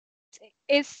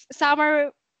it's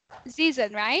summer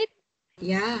season, right?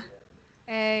 Yeah.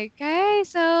 Okay,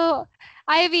 so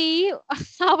Ivy,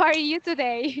 how are you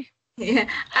today? Yeah,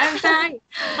 I'm fine.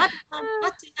 But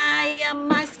tonight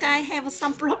my sky have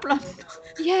some problem.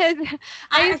 Yes,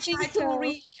 I I think try to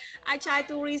so. I try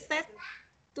to reset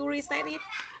it.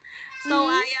 So Mm-hmm.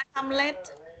 I come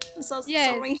late. So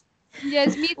Yes, sorry.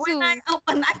 yes, me When I too.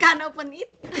 open, I can't open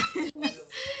it.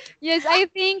 Yes, I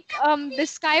think the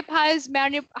Skype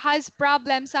has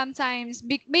problems sometimes.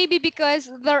 Maybe because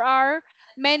there are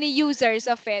many users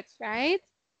of it, right?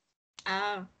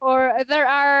 Ah, Or there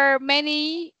are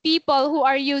many people who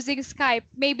are using Skype.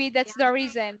 Maybe that's the yeah,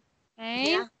 reason,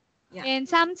 right? yeah, yeah, And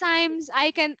sometimes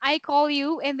I call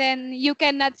you and then you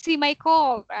cannot see my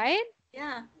call, right?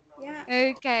 yeah, yeah.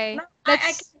 Okay. No,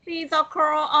 I That's can see the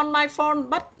call on my phone,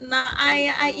 but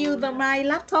I use my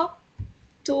laptop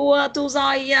to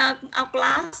join our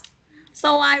class.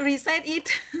 So I reset it.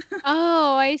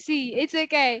 Oh, I see. It's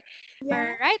okay. All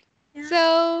Yeah, right. yeah.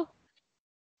 So,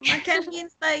 But Kevin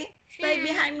stay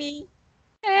behind me.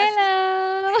 As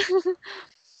hello.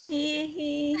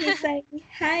 he say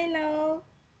hello.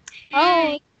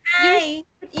 Oh, you're Hi.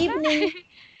 Good evening.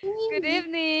 good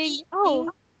evening. Oh,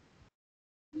 Evening.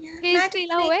 Yeah. he's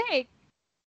still awake.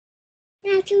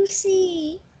 Nice to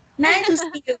see. Nice to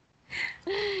see you.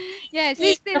 Yes,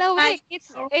 he's He still reply. awake.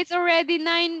 It's already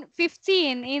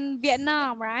 9:15 in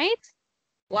Vietnam, right?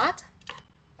 What?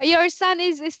 Your son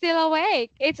is still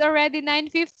awake. It's already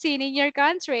 9:15 in your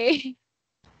country.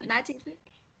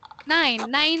 1950.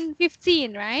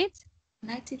 9:15, right?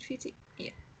 1950.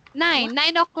 Yeah. What?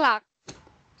 9 o'clock.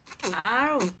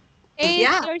 Oh. It's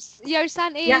Yeah. your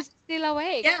son Yeah. is still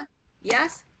awake. Yeah.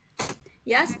 Yes.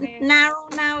 Yes. Okay.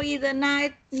 Now is the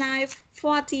night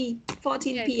 9:40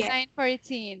 14 Yes, p.m.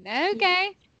 9:14. Yeah.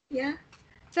 Okay. Yeah.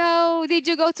 So, did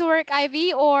you go to work,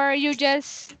 Ivy, or you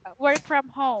just work from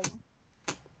home?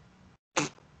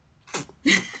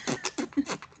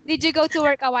 Did you go to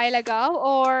work a while ago,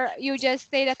 or you just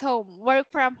stayed at home, work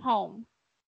from home?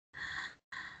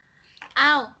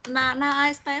 Oh, now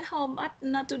I stay at home, but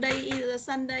not today is a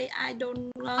Sunday. Oh, I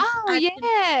don't.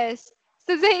 yes.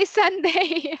 Today is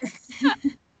Sunday.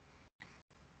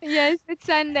 Yes, it's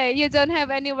Sunday. You don't have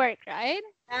any work, right?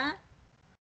 Yeah.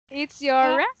 It's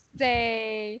your Yeah. rest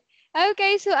day.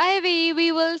 Okay, so Ivy,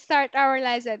 we will start our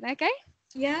lesson, okay?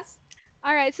 Yes.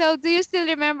 All right, so do you still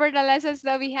remember the lessons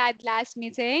that we had last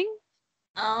meeting?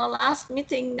 Last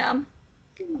meeting,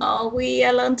 we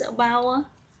learned about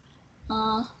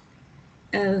uh,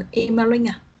 emailing.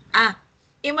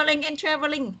 Emailing and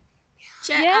traveling.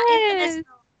 Yes.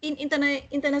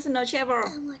 International travel.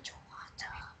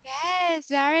 Yes,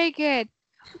 very good.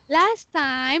 Last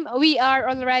time we are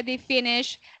already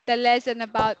finished the lesson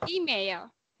about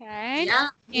email, right? Yeah.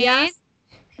 And Yes.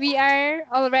 we are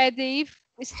already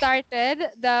started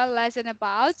the lesson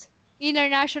about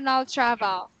international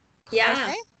travel. Yeah.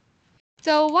 Okay?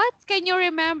 So what can you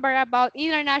remember about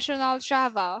international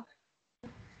travel?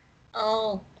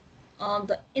 Oh,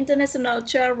 the international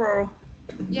travel.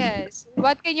 Yes.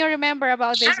 What can you remember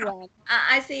about this one?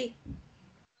 I see.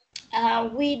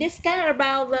 We discussed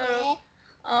about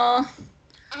uh,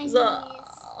 the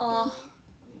uh,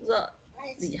 the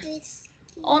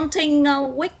on thing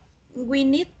we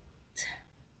need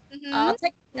Mm-hmm.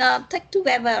 take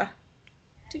together.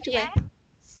 Take together.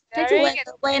 Yes. Take Very good.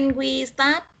 together when we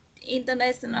start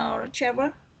international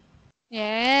travel.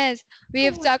 Yes.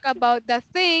 We've talked about the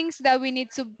things that we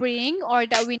need to bring or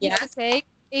that we need to Yes. take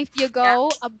if you Yeah.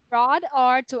 go abroad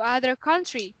or to other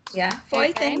country. Yeah. For Okay.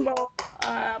 example,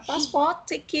 passport,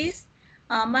 tickets,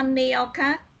 money or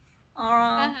card,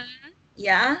 or Uh-huh.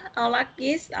 yeah, or like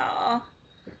this, or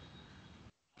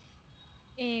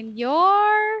In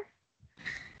your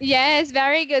yes,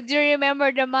 very good. Do you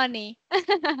remember the money?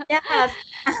 yes.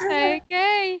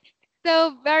 Okay.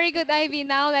 So very good, Ivy.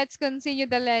 Now let's continue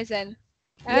the lesson.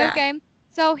 Yeah. Okay.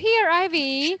 So here,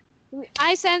 Ivy,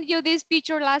 I sent you this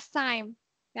picture last time,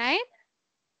 right?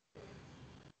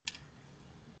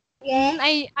 Yeah.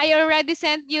 I already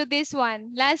sent you this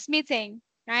one last meeting,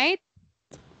 right?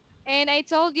 And I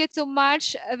told you to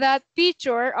match that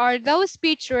picture or those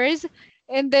pictures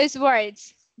in these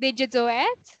words. Did you do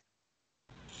it?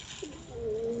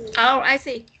 Oh, I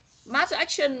see. Match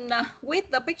action with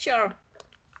the picture.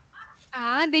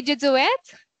 Did you do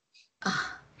it?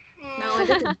 No, I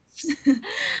didn't.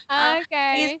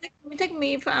 Please Okay. take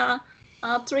me for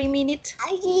 3 minutes.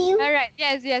 I you. All right.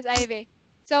 Yes, yes, Ivy.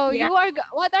 So Yeah.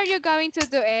 what are you going to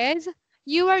do is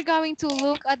you are going to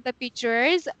look at the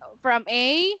pictures from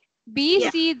A, B,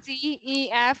 Yeah. C, D,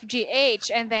 E, F, G,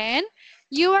 H, and then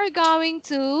you are going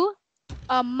to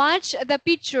match the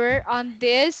picture on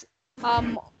this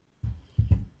um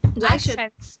The action.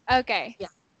 accents. Okay. Yeah.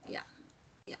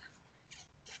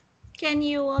 Can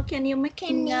you make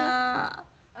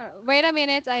Wait a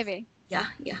minute, Ivy.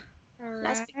 yeah. All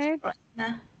Last picture right. right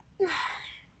now.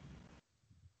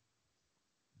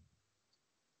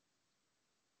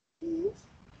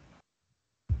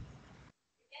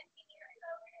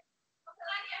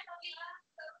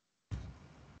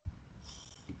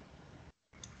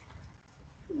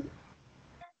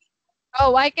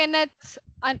 Oh, I cannot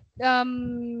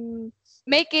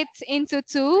make it into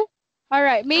two. All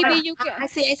right, maybe you can. I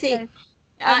see. Yes.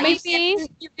 You Maybe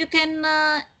can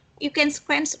you can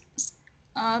scratch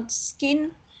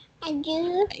skin.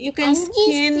 You can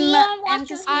skin and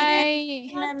skin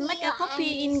I. and make a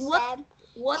copy in Word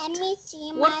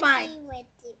file.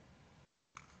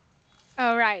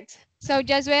 All right. So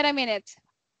just wait a minute.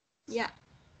 Yeah.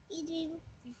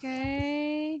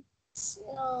 Okay.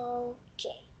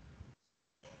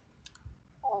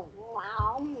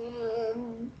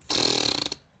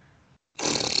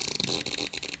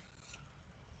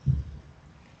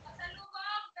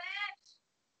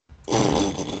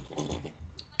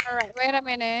 All right. Wait a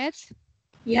minute.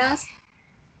 Yes.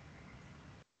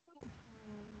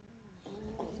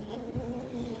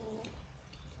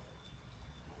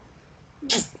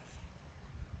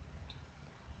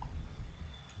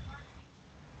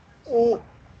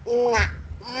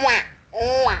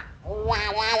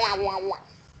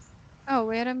 Oh,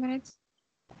 wait a minute.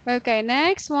 Okay.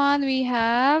 Next one we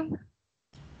have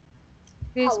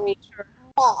this picture.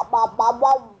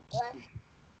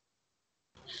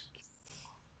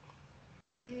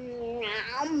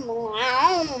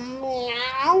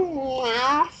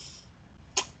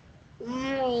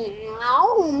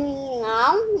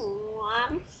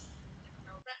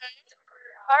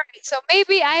 All right. So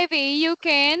maybe Ivy, you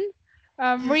can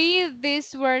read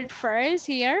this word first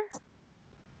here.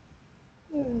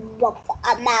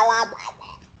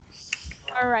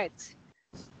 All right.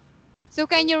 So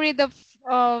can you read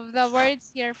of the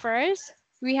words here first?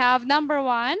 We have number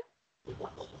one.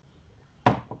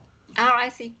 I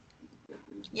see.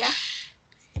 Yeah.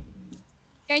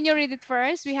 Can you read it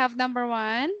first? We have number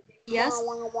one. Yes.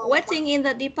 Waiting in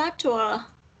the departure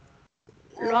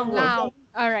Lounge.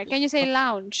 All right. Can you say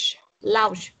lounge?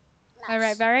 lounge. All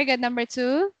right. Very good. Number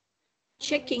two.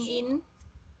 Checking in.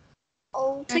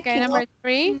 Okay. Taking Number off.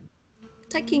 three.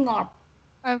 Taking off.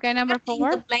 Okay. Number Boarding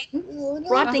the four. plane.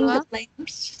 Boarding the plane.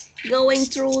 Going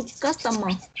through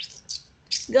customer.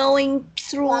 Going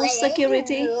through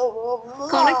security.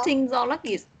 Collecting the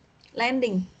luggage.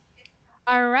 Landing.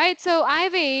 All right. So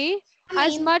Ivy,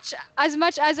 as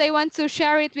much as I want to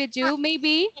share it with you,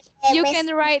 maybe you can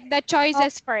write the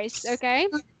choices first. Okay.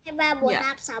 Yeah.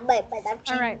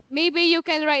 All right. Maybe you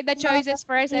can write the choices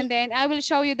first, and then I will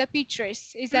show you the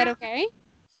pictures. Is that okay?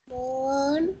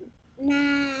 4,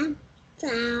 5,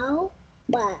 6,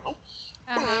 7,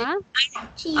 Uh-huh.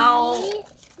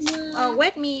 10.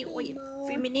 Wait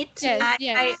few minutes. Yes. I,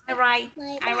 Yes. I write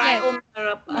Yes. on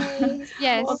the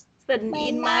Yes.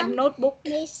 in my notebook.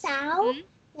 16, Hmm?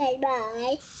 17,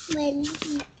 10, 16,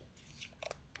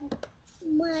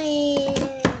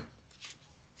 17,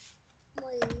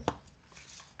 18,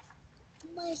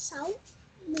 19, 22,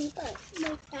 23, 24,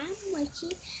 25,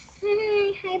 26,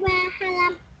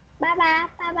 27,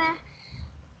 28,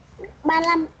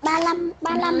 29, 30, 31,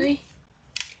 32, 33,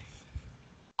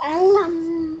 34,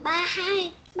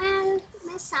 35, 36,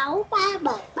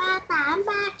 37,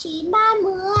 38,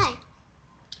 39, 40.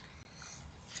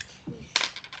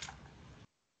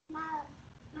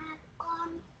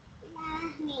 Con ba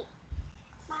mẹ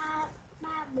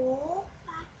ba bố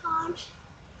ba con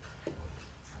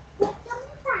chấm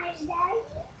phải đấy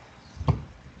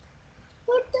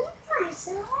chấm phải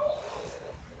đấy.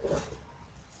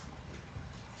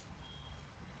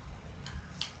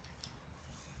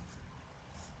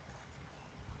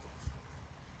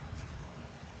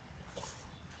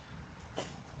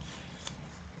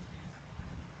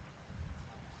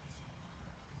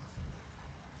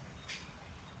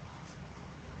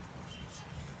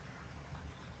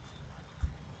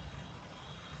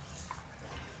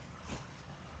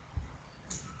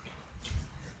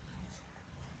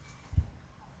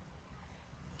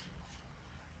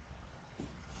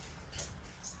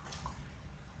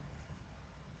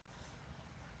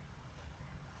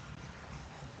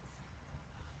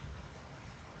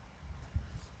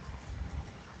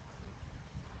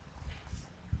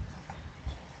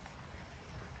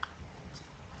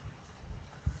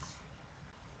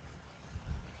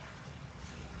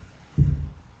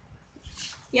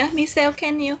 Yeah, Michelle,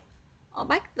 can you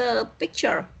back the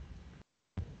picture?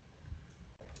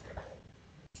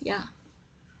 Yeah.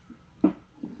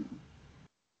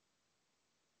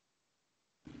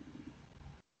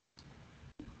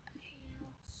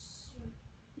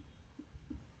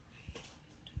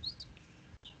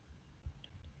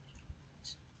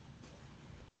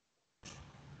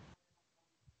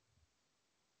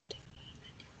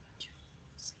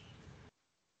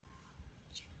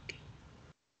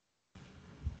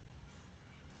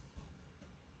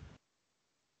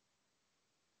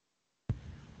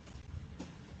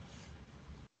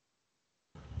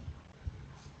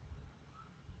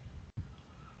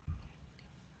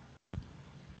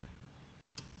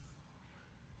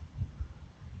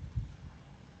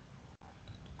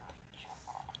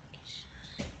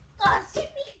 Con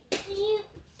sẽ biết riêng.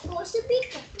 Cô sẽ biết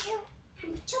cặp keo.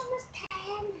 Hành trong nó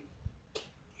than.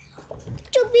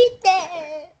 Chú biết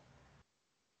đề.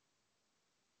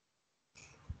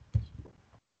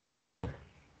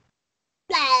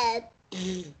 Là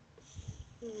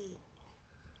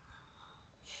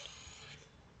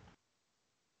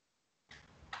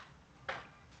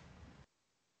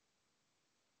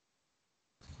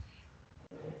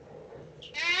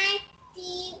I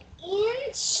think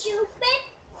in stupid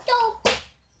dog.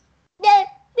 The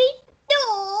big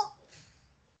dog.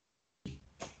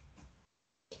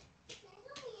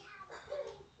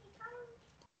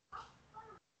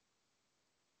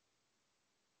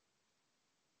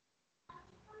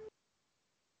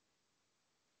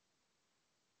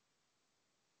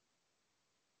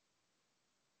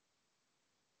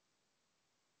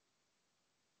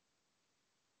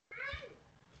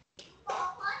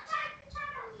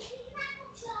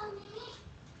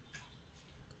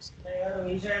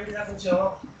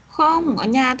 Không, ở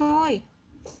nhà thôi.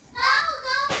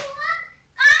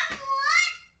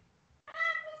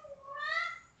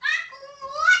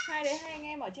 Hai đứa hai anh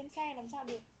em ở trên xe làm sao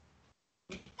được?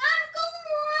 Con cũng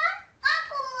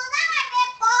muốn ra ngoài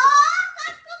đẹp bố.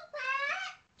 Con cũng thế.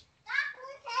 Con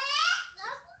cũng thế.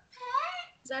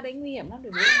 Ra đấy nguy hiểm lắm để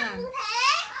bố làm.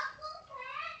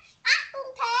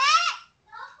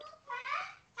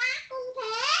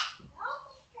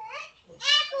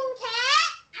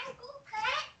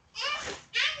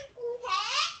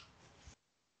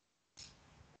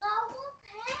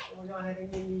 Cho hai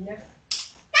thanh niên đi nhé.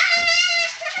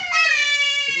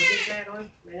 Ngồi trên xe thôi,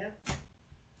 mẹ nhé.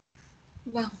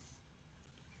 Vâng.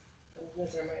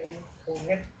 Lên xe mẹ không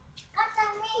hết. Con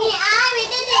chồng mẹ ơi, mẹ đi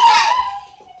đi thầy.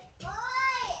 Ôi,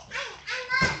 anh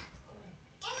ơi.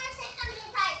 Em sẽ cầm điện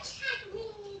thoại chat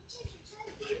mình trên chơi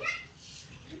tí nhé.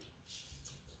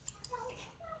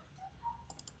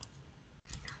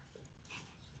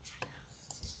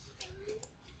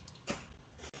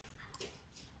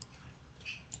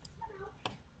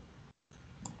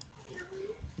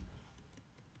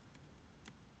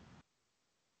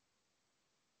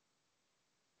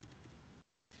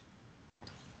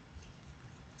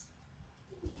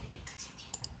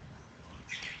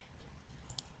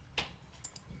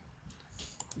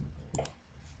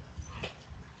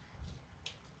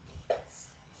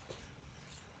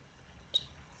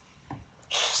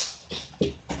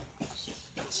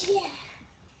 Yeah.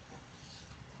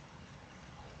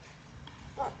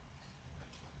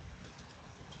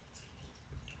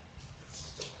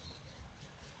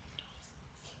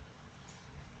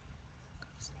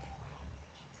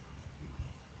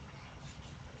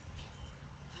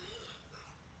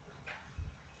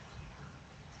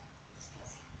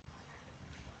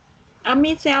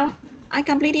 Michelle, I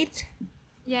complete it.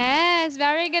 Yes,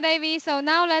 very good, Ivy. So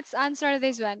now let's answer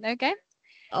this one, okay?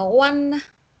 One.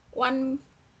 What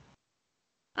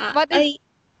is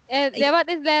what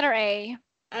is letter A?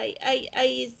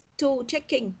 I two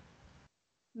checking.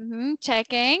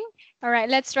 Checking. All right,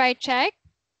 let's try check.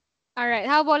 All right,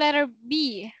 how about letter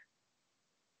B?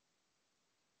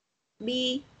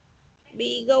 B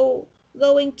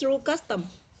going through custom.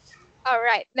 All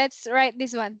right, let's write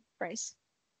this one first.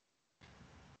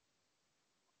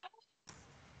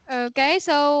 Okay,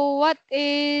 so what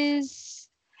is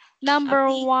number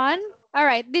one? All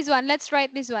right, this one. Let's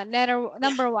write this one. Letter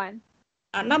number one.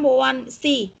 Number one,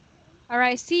 C. All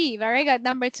right, C. Very good.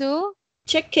 Number two?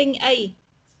 Checking A.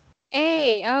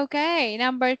 A. Okay.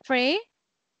 Number three?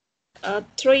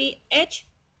 3, H.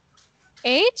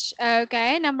 H.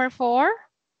 Okay. Number four?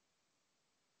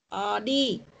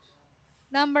 D.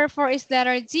 Number four is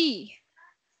letter D.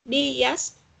 D,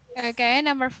 yes. Okay.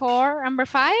 Number four. Number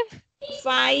five?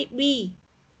 5, B.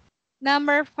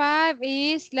 Number five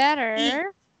is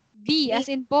letter B as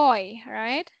in boy,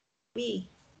 right? B.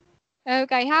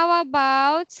 Okay. How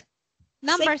about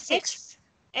number 6?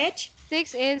 H.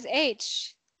 6 is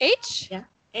H. H? Yeah.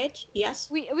 H, yes.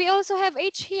 We also have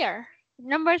H here.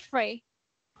 Number 3.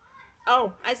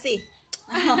 Oh, I see.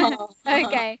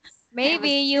 Okay.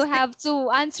 Maybe you have 2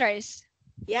 answers.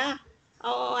 Yeah.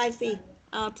 Oh, I see.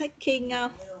 Taking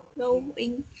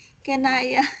going. Can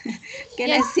I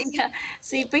Yes. I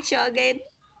see picture again?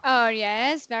 Oh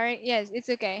yes, yes, it's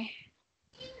okay.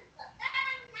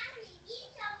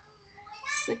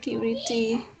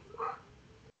 Security.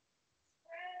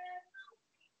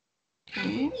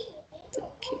 Okay.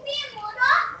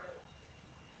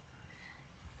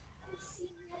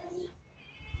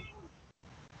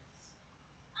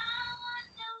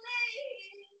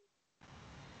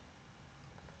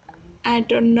 I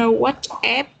don't know what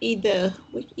F either.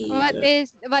 What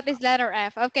is letter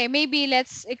F? Okay, maybe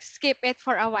let's skip it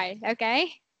for a while,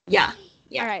 okay? Yeah. All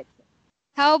Yeah. right.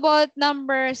 How about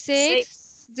number 6?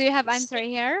 Six. Do you have answer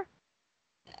here?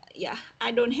 Yeah.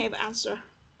 I don't have answer.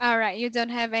 All right, you don't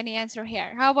have any answer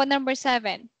here. How about number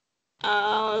 7?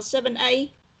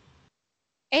 7A.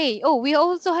 A. Oh, we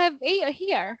also have A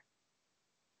here.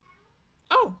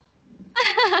 Oh,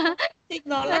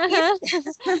 technology.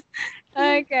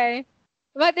 Okay.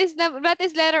 What is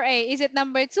letter A? Is it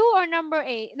number 2 or number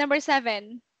 8? Number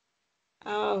 7?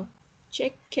 Oh,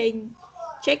 checking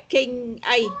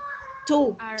A. Two.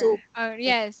 All right. Two. Oh,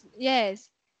 yes, yes.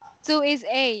 2 is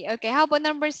A. Okay, how about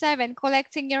number 7?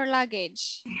 Collecting your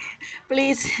luggage.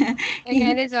 Please.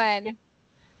 Okay, this one.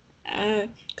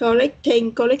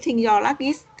 Collecting your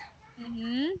luggage.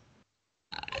 Mm-hmm.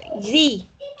 Z.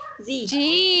 Z.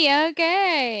 G.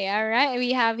 Okay. All right.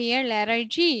 We have here letter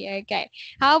G. Okay.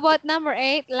 How about number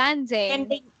 8? Landing.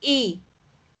 Ending E.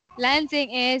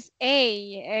 Landing is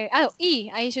A.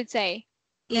 E, I should say.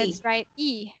 E. Let's write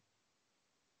E.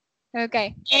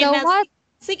 Okay. And So what?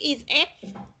 six is F.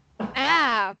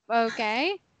 F.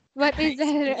 Okay. What is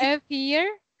letter F here?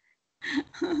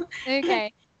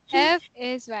 Okay. F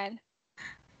is one.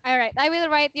 All right. I will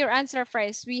write your answer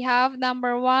first. We have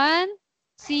number 1,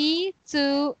 C,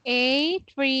 2, A,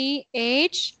 3,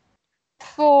 H,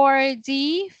 4,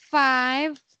 D,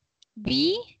 5,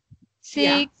 B,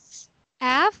 6,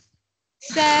 F,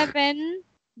 7,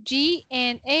 G,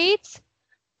 and 8,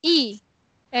 E.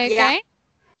 Okay. Yeah.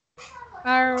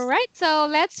 All right. So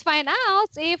let's find out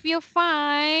if you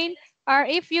find or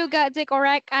if you got the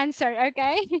correct answer.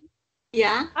 Okay.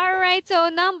 Yeah. All right. So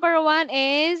number 1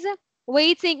 is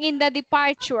waiting in the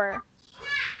departure.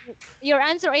 Your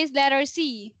answer is letter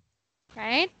C,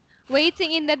 right?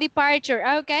 Waiting in the departure.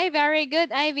 Okay. Very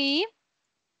good, Ivy.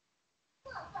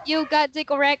 You got the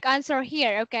correct answer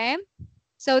here. Okay.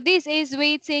 So this is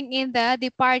waiting in the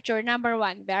departure, number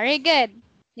 1. Very good.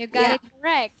 You got Yeah. it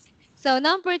correct. So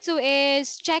number 2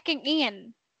 is checking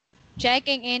in.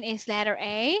 Checking in is letter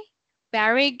A.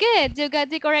 Very good. You got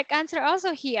the correct answer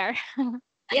also here.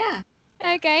 Yeah.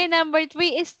 Okay, number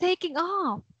 3 is taking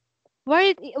off.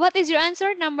 What is your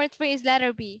answer? Number 3 is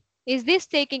letter B. Is this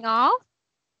taking off?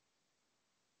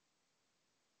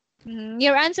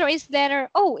 Your answer is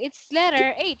it's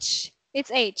letter H.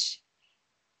 It's H.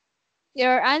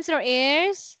 Your answer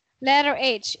is letter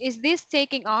H. Is this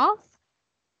taking off?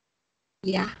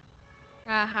 Yeah.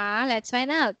 Let's find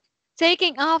out.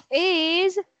 Taking off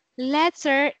is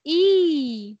letter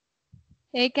E.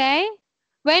 Okay?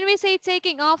 When we say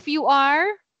taking off, you are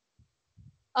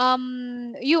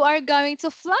going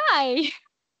to fly.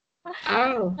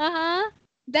 Oh.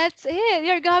 That's it.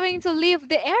 You're going to leave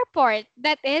the airport.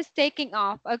 That is taking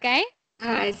off, okay?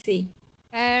 I see.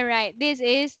 All right. This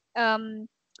is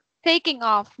taking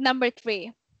off, number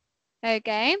 3.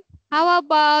 Okay? How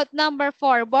about number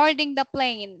 4, boarding the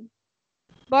plane?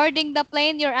 Boarding the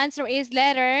plane, your answer is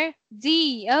letter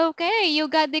D. Okay, you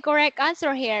got the correct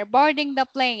answer here. Boarding the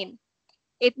plane.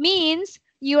 It means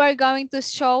you are going to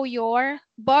show your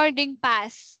boarding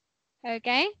pass.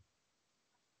 Okay?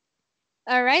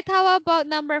 All right, how about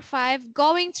number 5,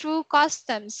 going through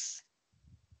customs?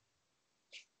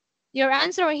 Your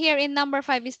answer here in number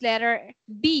 5 is letter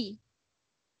B.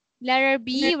 Letter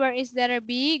B, where is letter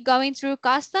B? Going through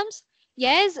customs?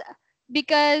 Yes,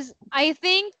 because I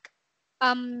think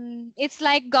it's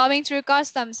like going through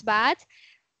customs, but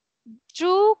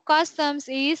through customs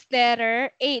is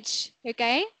letter H,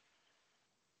 okay?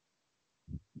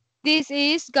 This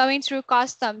is going through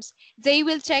customs. They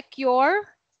will check your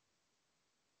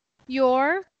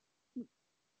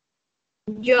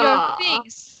Yeah.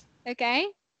 things, okay?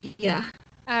 Yeah.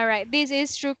 All right, this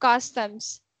is through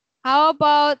customs. How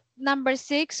about number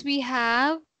 6? We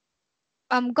have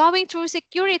going through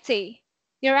security.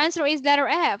 Your answer is letter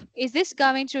F. Is this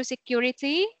going through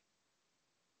security?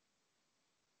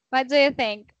 What do you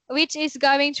think? Which is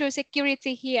going through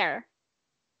security here?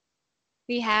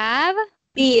 We have?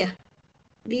 B.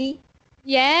 B.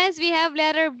 Yes, we have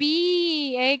letter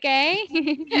B. Okay.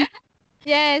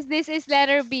 Yes, this is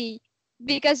letter B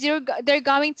because they're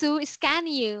going to scan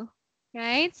you,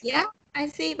 right? Yeah, I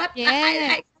see. But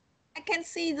Yeah. I can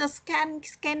see the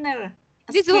scanner.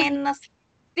 This one. Scanner.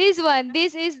 This one.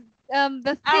 This is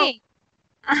the thing.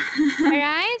 All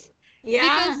right? Yeah.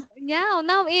 Because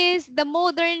now is the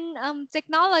modern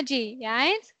technology,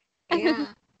 right?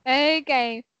 Yeah.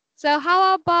 Okay. So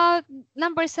how about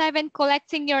number 7,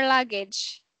 collecting your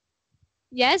luggage?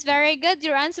 Yes, very good.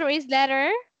 Your answer is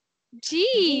letter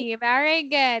G. Very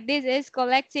good. This is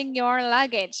collecting your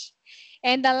luggage.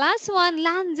 And the last one,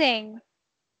 landing.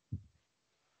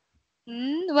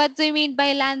 What do you mean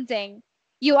by landing?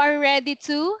 You are ready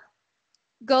to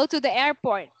go to the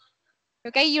airport.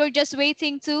 Okay, you're just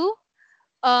waiting to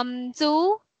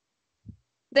the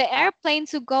airplane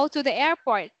to go to the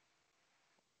airport.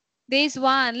 This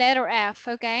one, letter F,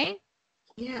 okay?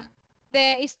 Yeah.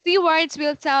 The stewards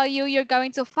will tell you you're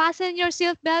going to fasten your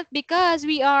seatbelt because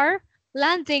we are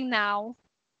landing now.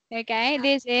 Okay,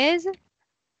 this is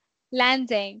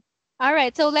landing. All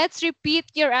right, so let's repeat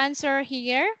your answer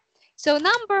here. So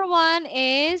number one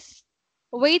is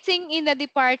waiting in the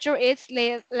departure. It's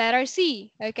letter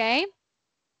C, okay?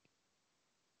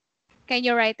 Can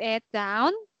you write it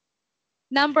down?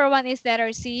 Number one is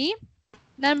letter C.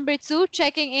 Number two,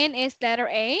 checking in is letter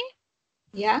A.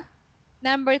 Yeah.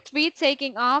 Number three,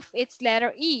 taking off, it's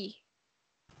letter E.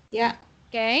 Yeah.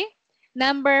 Okay.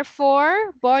 Number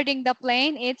four, boarding the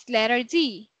plane, it's letter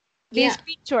D. This Yeah.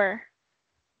 picture.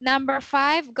 Number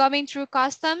five, going through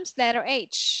customs, letter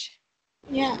H.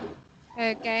 Yeah.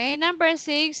 Okay. Number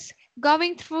six,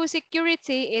 going through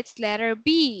security, it's letter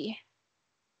B.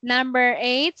 Number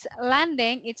eight,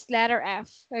 landing, it's letter F.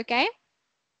 Okay.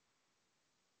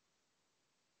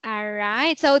 All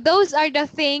right. So those are the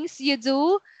things you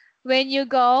do when you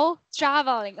go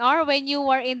traveling or when you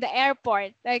were in the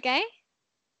airport. Okay.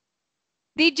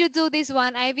 Did you do this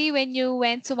one, Ivy, when you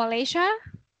went to Malaysia?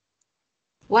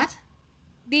 What?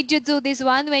 Did you do this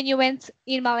one when you went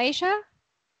in Malaysia?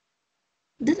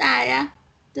 Did I?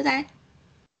 Did I?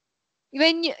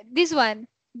 When you, this one,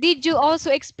 did you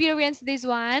also experience this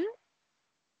one?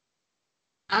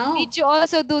 Oh. Did you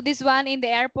also do this one in the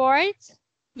airport?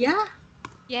 Yeah.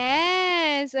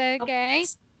 Yes, okay.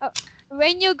 Yes.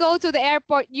 When you go to the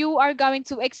airport, you are going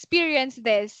to experience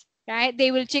this, right?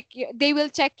 They will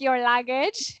check your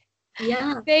luggage.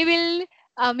 Yeah. They will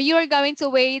you are going to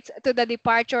wait to the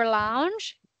departure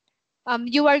lounge.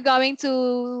 You are going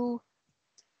to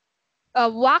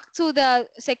walk to the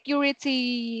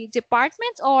security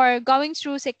department or going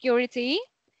through security,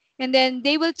 and then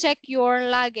they will check your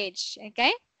luggage.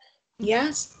 Okay.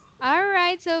 Yes. All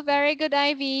right. So very good,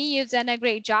 Ivy. You've done a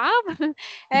great job.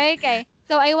 Okay.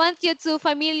 So I want you to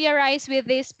familiarize with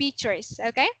these pictures.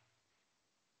 Okay.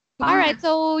 All right. Yeah.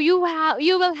 So you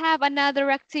will have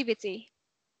another activity.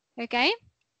 Okay.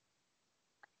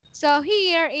 So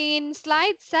here in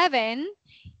slide 7,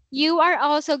 you are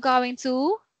also going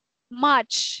to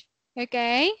match.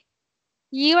 Okay.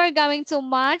 You are going to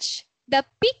match the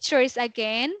pictures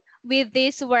again with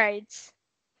these words.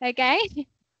 Okay?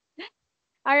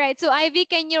 All right. So Ivy,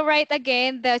 can you write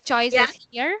again the Yeah. choices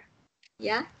here?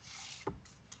 Yeah.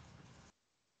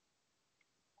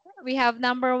 We have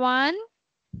number 1.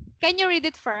 Can you read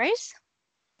it first?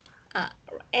 Uh,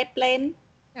 Airplane.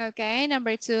 Okay.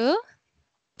 Number 2.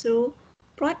 2.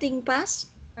 Boarding pass.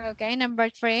 Okay. Number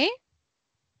 3.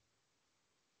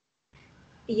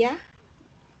 Yeah.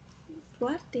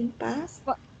 Boarding pass.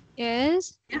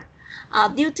 Yes. Yeah.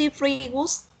 Duty free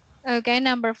goods. Okay.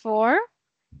 Number 4.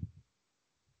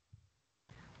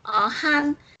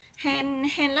 Hand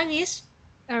luggage.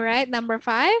 All right. Number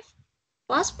 5.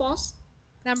 Passport.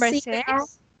 Number CPL.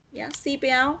 6. Yeah.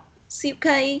 CPL.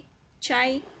 CK.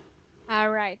 Chai.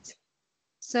 All right.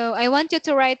 So I want you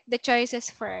to write the choices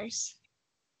first.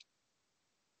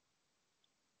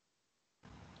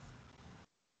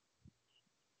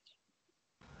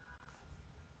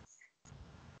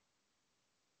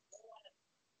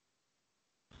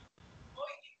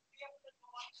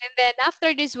 And then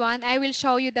after this one, I will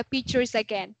show you the pictures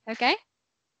again. Okay?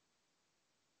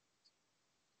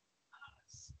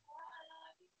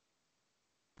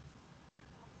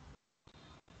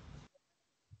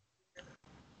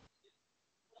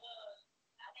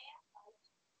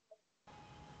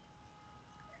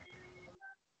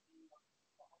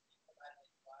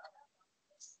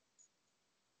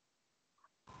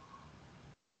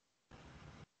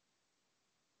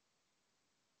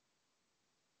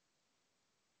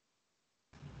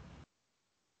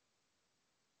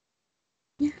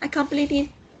 Yeah. I completed.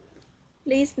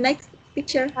 Please next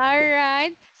picture. All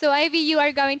right. So Ivy, you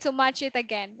are going to match it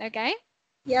again. Okay?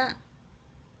 Yeah.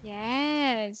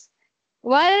 Yes.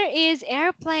 Where is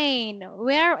airplane?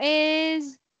 Where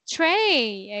is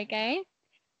tray? Okay?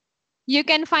 You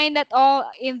can find that all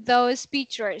in those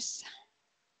pictures.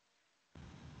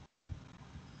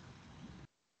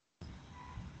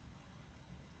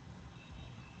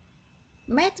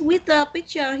 Match with the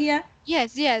picture here.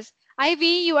 Yes, yes.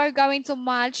 Ivy, you are going to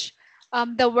match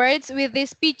the words with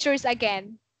these pictures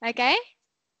again. Okay?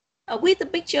 With the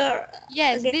picture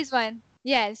Yes, again. this one.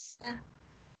 Yes. Yeah.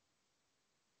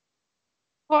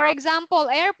 For example,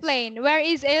 airplane. Where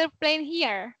is airplane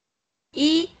here?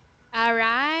 E. All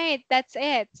right, that's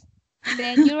it.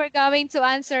 Then you are going to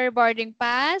answer boarding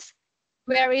pass.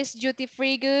 Where is duty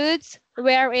free goods?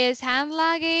 Where is hand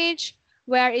luggage?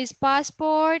 Where is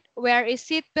passport? Where is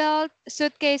seatbelt,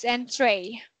 suitcase, and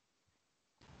tray?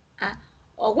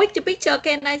 Or which picture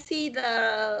can I see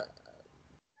the...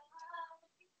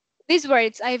 These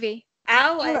words, Ivy.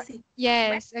 Oh, I You, see.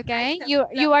 yes, Match okay. item.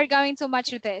 You are going to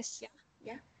match with this. Yeah,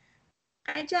 yeah.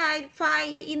 I try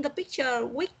find in the picture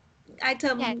which Yes.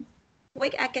 item,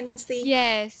 which I can see.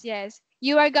 Yes, yes.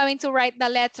 You are going to write the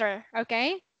letter,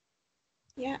 okay?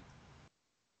 Yeah.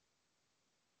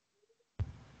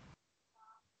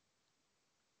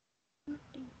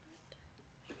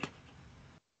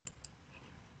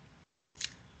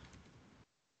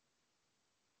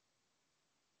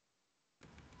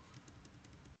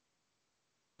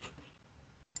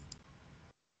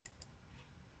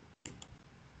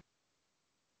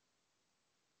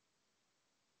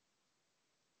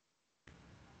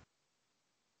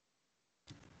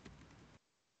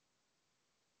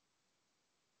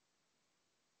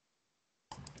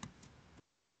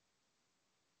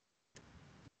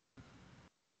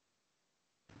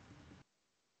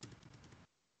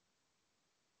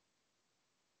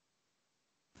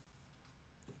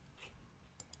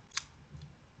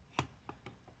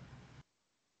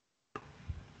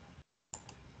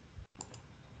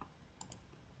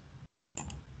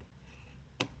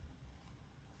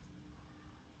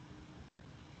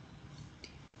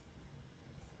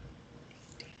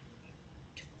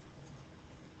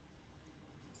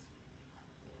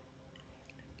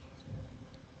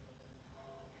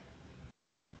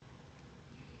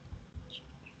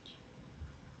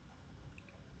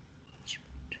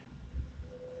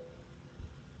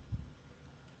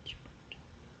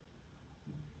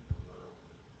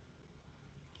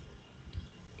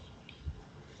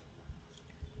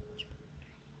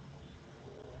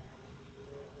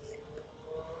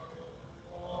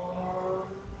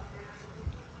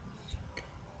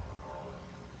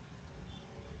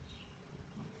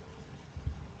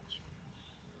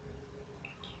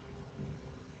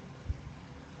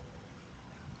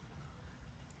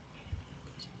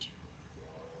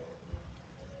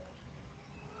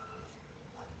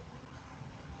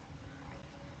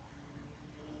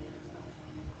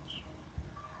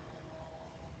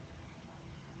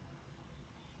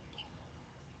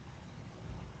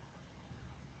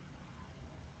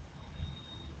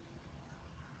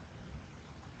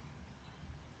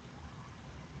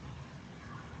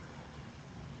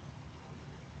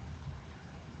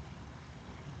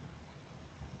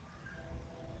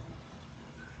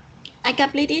 I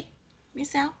complete it,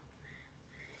 Michelle.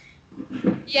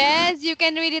 Yes, you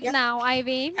can read it Yeah. now,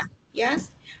 Ivy.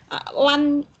 Yes.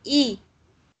 1E.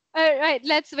 All right,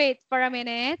 let's wait for a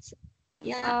minute.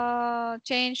 Yeah.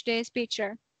 Change this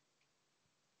picture.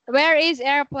 Where is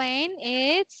airplane?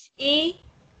 It's E.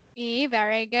 E.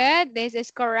 Very good. This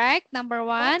is correct. Number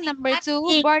one. Boarding Number pass. two,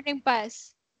 E. boarding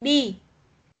pass. D.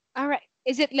 All right.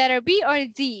 Is it letter B or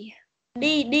D?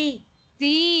 D. D.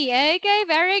 D. Okay,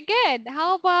 very good.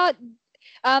 How about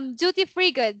duty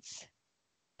free goods?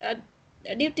 Uh,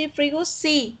 Duty free goods.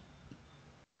 C.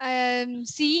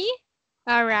 C.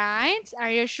 All right.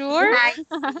 Are you sure? Behind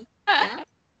C. Yeah.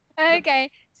 The Okay.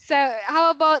 So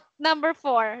how about number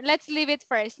four? Let's leave it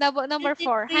first. Number duty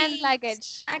four, hand free.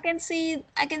 luggage. I can see.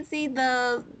 I can see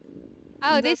the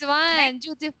Oh, the this bag. one,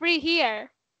 duty free here.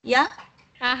 Yeah.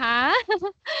 Uh-huh.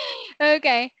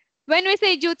 Okay. When we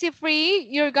say duty free,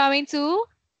 you're going to,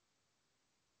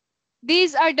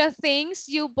 these are the things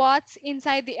you bought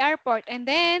inside the airport, and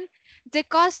then the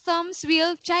customs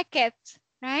will check it,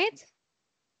 right?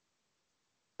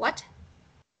 What?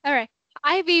 All right.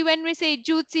 Ivy, when we say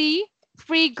duty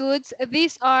free goods,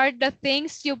 these are the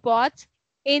things you bought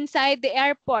inside the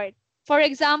airport. For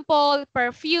example,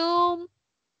 perfume,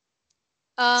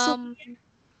 So um,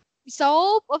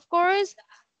 soap, of course.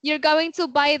 You're going to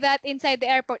buy that inside the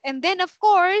airport. And then, of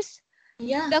course,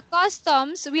 yeah. the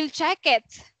customs will check it,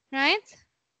 right?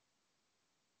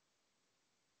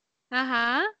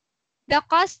 Uh-huh. The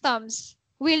customs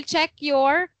will check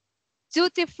your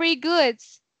duty-free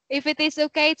goods if it is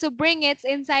okay to bring it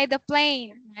inside the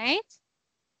plane, right?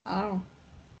 Oh.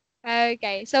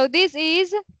 Okay, so this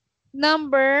is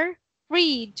number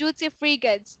 3, duty-free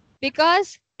goods.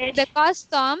 Because the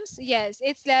customs, yes,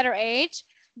 it's letter H.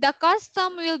 The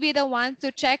custom will be the one to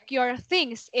check your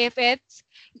things if it's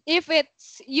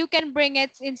you can bring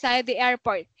it inside the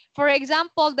airport. For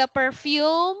example, the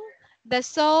perfume, the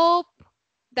soap,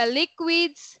 the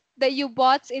liquids that you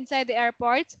bought inside the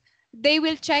airport, they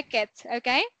will check it,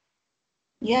 okay?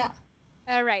 Yeah.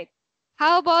 All right.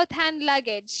 How about hand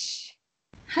luggage?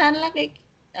 Hand luggage.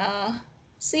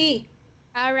 C.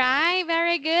 All right,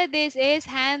 very good. This is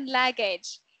hand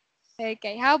luggage.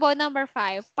 Okay, how about number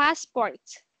 5? Passport.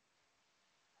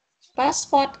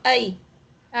 Passport A.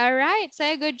 All right,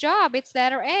 say good job. It's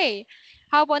letter A.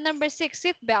 How about number 6,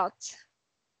 seat belt?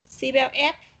 Seatbelt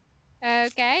F.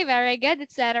 Okay, very good.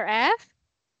 It's letter F.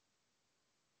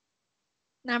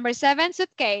 Number 7,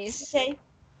 suitcase. Okay.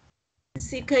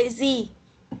 CKZ.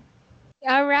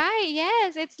 All right,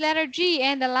 yes, it's letter G.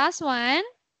 And the last one?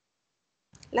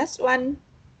 Last one.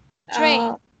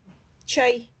 Tray.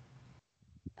 Tray.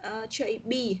 Tray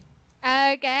B.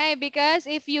 Okay, because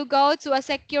if you go to a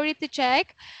security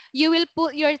check, you will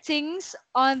put your things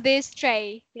on this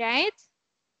tray, right?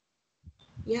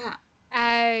 Yeah.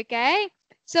 Okay.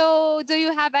 So do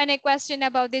you have any question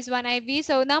about this one, Ivy?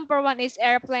 So number 1 is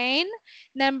airplane.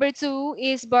 Number 2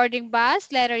 is boarding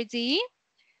bus, letter D.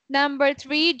 Number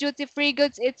 3, duty-free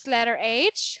goods, it's letter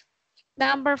H.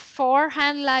 Number 4,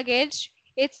 hand luggage,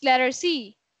 it's letter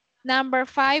C. Number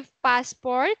 5,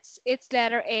 passports, it's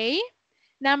letter A.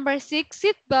 Number 6,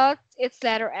 seat belt, it's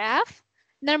letter F.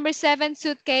 Number 7,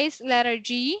 suitcase, letter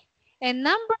G. And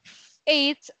number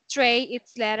 8, tray,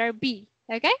 it's letter B.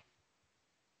 Okay?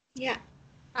 Yeah.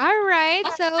 All right.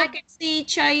 But So I can see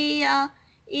tray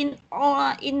in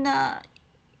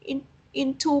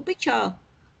two picture.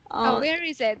 where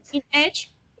is it? In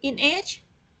H,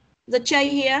 the tray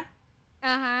here.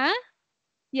 Uh-huh.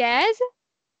 Yes.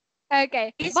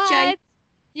 Okay. It's But tray.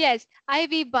 yes,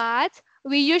 Ivy, but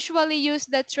we usually use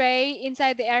the tray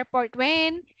inside the airport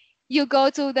when you go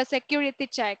to the security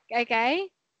check, okay?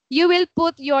 You will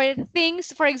put your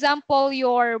things, for example,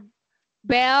 your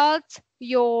belt,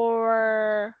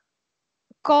 your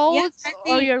coat, Yes, I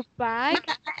or see. your bag.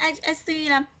 But I see.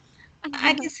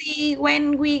 I can see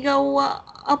when we go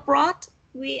abroad,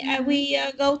 we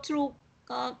go through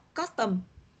custom.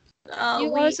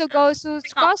 You We also go to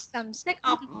take off customs.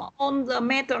 on the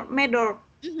metal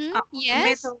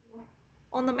Yes.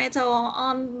 on the metal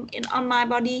on my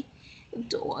body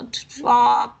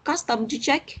for custom to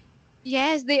check.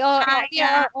 Yes, I they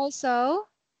are also.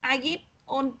 I give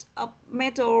on a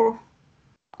metal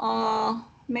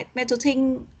metal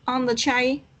thing on the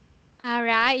tray. All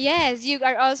right. Yes, you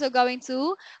are also going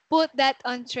to put that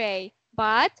on tray.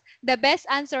 But the best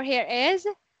answer here is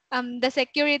the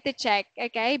security check,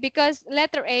 okay? Because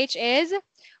letter H is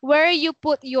where you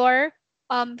put your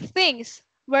things,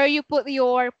 where you put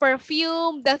your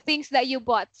perfume, the things that you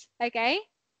bought, okay?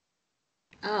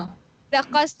 Oh. The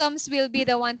customs will be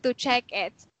the one to check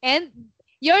it. And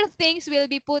your things will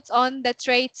be put on the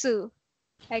tray too,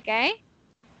 okay?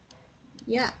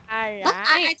 Yeah. All But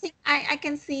right. I think I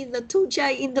can see the two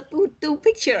tray in the two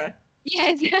picture.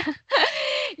 Yes,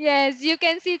 yes, you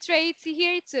can see traits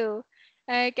here too.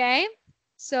 Okay.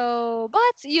 So,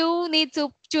 but you need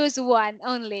to choose one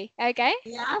only. Okay.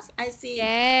 Yes, I see.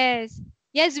 Yes.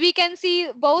 Yes, we can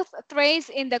see both traits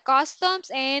in the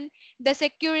customs and the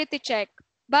security check.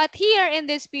 But here in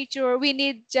this picture, we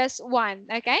need just one.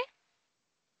 Okay.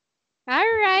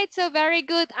 All right. So very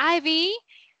good, Ivy.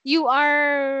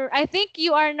 I think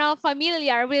you are now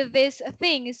familiar with these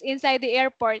things inside the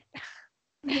airport.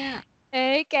 Yeah.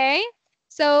 Okay,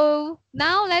 so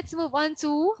now let's move on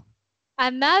to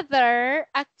another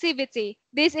activity.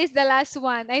 This is the last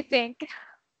one, I think.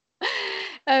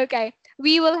 Okay,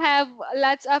 we will have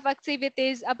lots of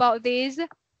activities about this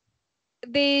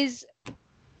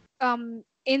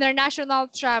international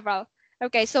travel.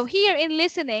 Okay, so here in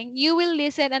listening, you will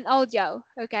listen an audio,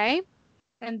 okay?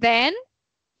 And then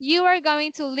you are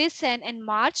going to listen and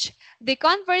match the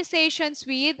conversations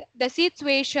with the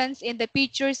situations in the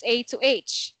pictures A to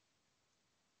H.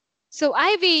 So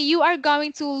Ivy, you are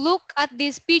going to look at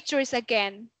these pictures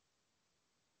again.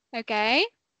 Okay?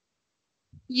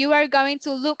 You are going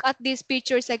to look at these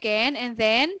pictures again and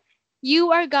then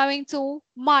you are going to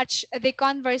match the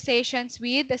conversations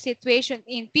with the situation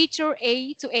in picture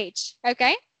A to H.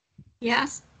 Okay?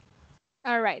 Yes.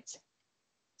 All right.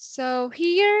 So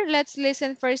here, let's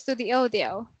listen first to the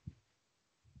audio.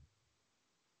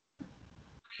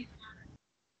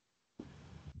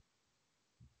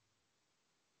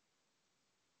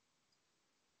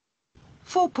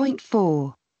 Four point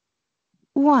 4.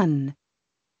 1.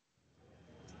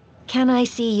 Can I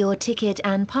see your ticket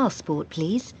and passport,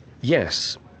 please?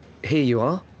 Yes. Here you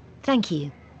are. Thank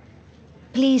you.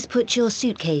 Please put your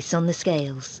suitcase on the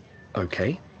scales.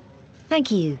 Okay. Thank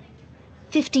you.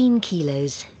 15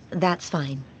 kilos. That's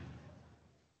fine.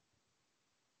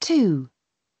 2.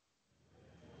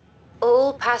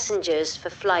 All passengers for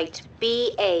flight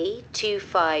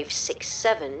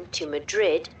BA2567 to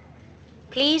Madrid,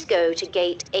 please go to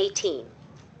gate 18.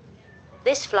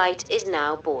 This flight is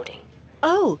now boarding.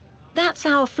 Oh, that's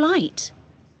our flight.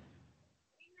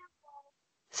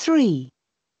 3.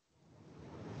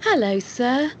 Hello,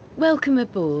 sir. Welcome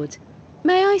aboard.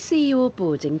 May I see your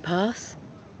boarding pass?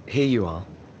 Here you are.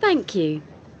 Thank you.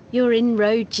 You're in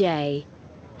row J.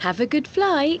 Have a good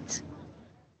flight.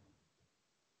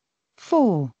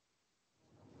 4.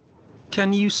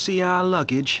 Can you see our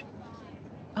luggage?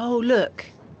 Oh, look.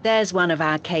 There's one of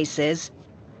our cases.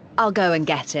 I'll go and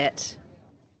get it.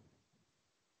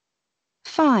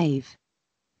 5.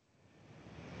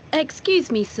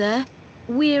 Excuse me, sir.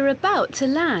 We're about to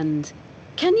land.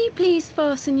 Can you please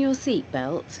fasten your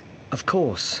seatbelt? Of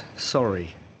course.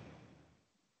 Sorry.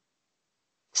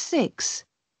 6.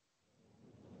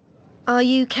 Are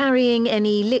you carrying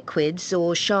any liquids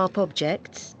or sharp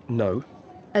objects? No.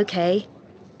 OK.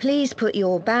 Please put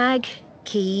your bag,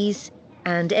 keys,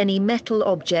 and any metal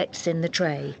objects in the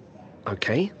tray.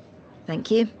 Okay.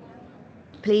 Thank you.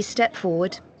 Please step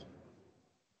forward.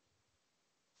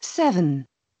 7.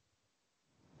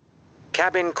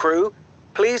 Cabin crew,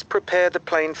 please prepare the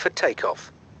plane for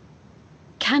takeoff.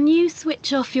 Can you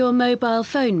switch off your mobile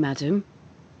phone, madam?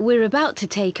 We're about to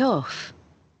take off.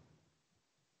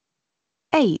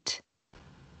 8.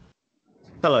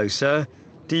 Hello, sir.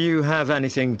 Do you have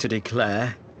anything to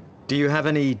declare? Do you have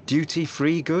any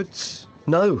duty-free goods?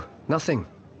 No, nothing.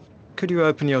 Could you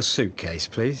open your suitcase,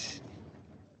 please?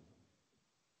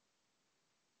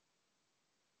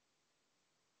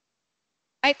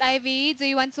 Right, Ivy, do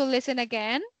you want to listen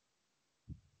again?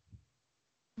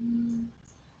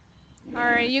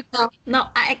 Or No,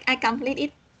 I complete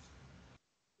it.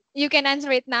 you can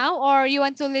answer it now, or you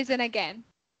want to listen again?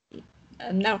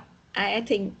 No, I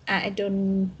think I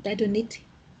don't need.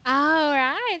 All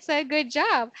right, so good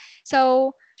job.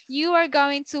 So you are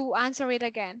going to answer it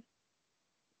again.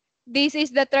 This is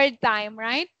the third time,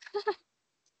 right?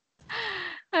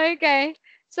 Okay.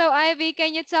 So Ivy,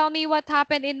 can you tell me what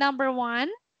happened in number 1?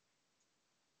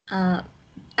 A.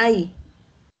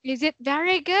 Is it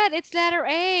very good? It's letter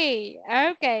A.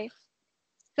 Okay.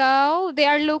 So they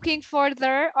are looking for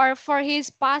for his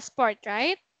passport,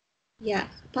 right? Yeah,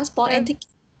 passport and ticket.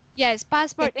 Yes,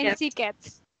 passport and Yes.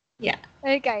 tickets. Yeah.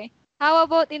 Okay. How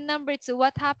about in number 2?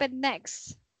 What happened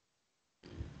next?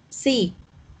 C.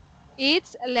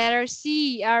 It's letter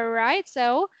C. All right.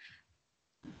 So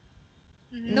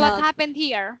No. what happened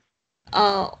here?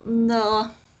 The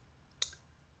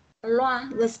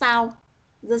sound.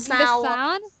 The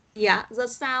sound. Yeah, the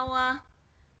sound.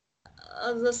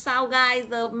 The sound guy,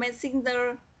 the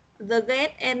messenger, the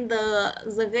gate and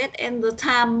the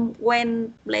time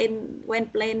when plane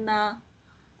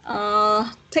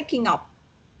taking off.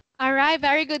 All right.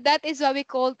 Very good. That is what we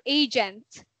call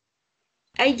agent.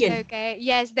 Agent. Okay.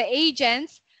 Yes, the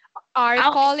agents are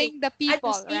Oh, calling the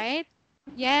people, see. right?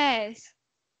 Yes.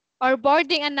 Or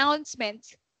boarding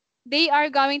announcements. They are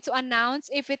going to announce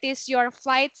if it is your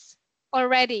flights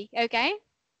already, okay?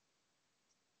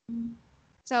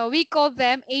 So we call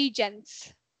them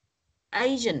agents.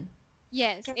 Agent.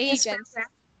 Yes, Can you spell agents. that?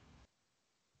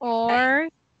 Or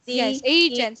yes,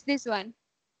 agents, this one.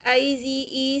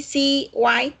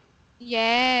 AGECY.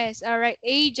 Yes, all right,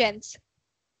 agents.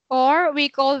 Or we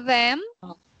call them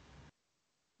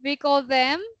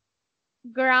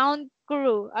ground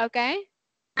crew, okay?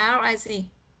 RIC.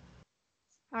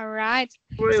 All right.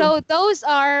 Crew. So those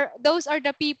are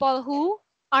the people who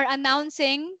are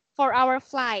announcing for our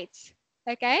flights.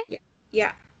 Okay?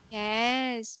 Yeah.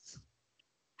 Yes.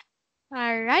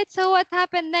 All right. So what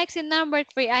happened next in number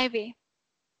 3, Ivy?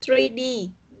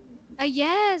 3D.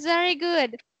 Yes, very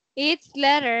good. It's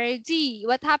letter D.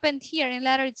 What happened here in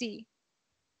letter D?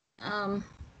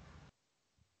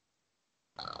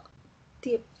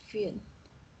 Tiếp viên.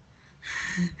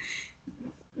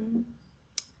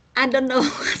 I don't know.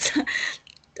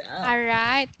 All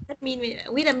right.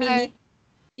 Wait a minute.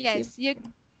 Yes, you.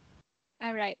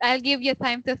 All right. I'll give you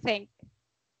time to think.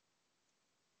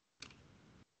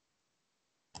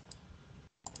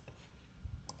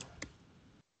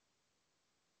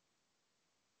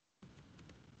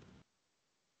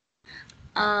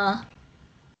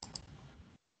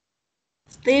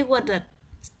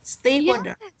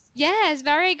 Steward. Yes,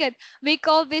 very good. We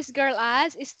call this girl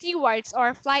as stewards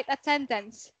or flight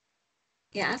attendants.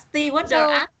 Yeah, steward So-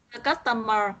 ask the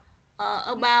customer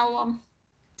about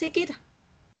ticket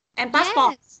and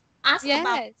passport. Yes. Ask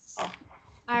about. Yes.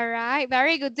 All right.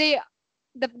 Very good. The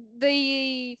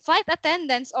flight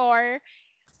attendants or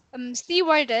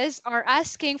stewardess are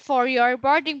asking for your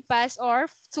boarding pass or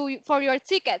for your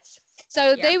tickets.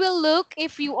 So Yeah. they will look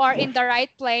if you are in the right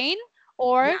plane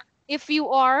or if you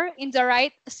are in the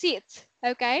right seat.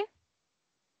 Okay.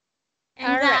 And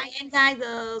All right. guide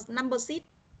the number seat.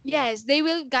 Yes, they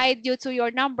will guide you to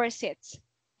your number seats.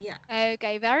 Yeah.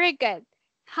 Okay, very good.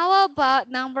 How about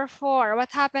number 4?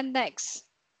 What happened next?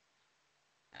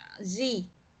 G.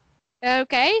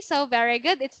 Okay, so very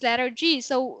good. It's letter G.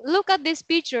 So look at these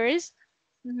pictures.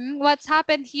 What's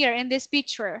happened here in this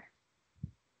picture?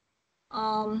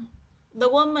 The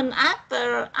woman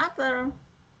after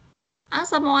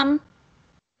someone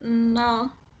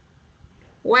no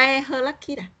wear her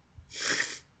lucky.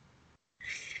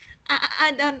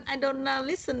 I don't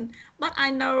listen, but I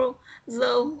know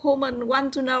the woman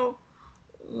want to know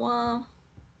her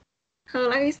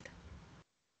lucky.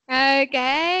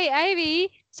 Okay,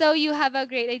 Ivy. So you have a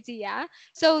great idea.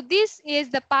 So this is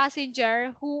the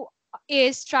passenger who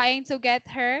is trying to get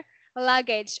her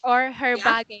luggage or her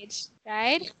baggage,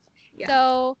 right? Yeah.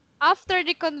 So after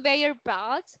the conveyor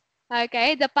belt,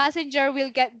 okay, the passenger will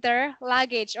get their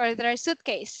luggage or their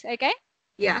suitcase, okay?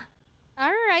 Yeah.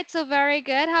 All right, so very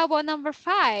good. How about number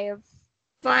 5?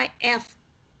 5F.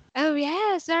 Oh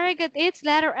yes, very good. It's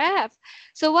letter F.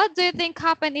 So what do you think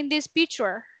happened in this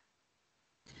picture?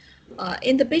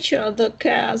 In the picture, the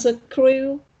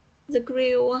crew, the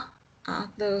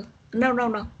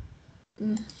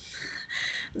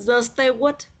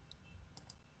steward.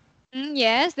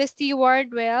 Yes, the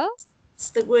steward will.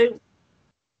 Steward,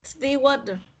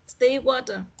 the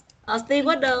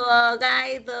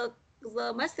guy, the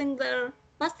passenger,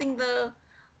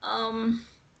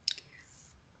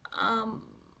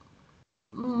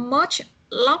 much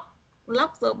lock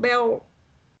the bell.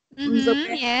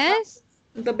 Yes.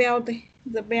 The bell, the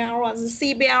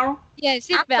seat bell. Yes,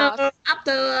 seat belt.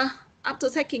 After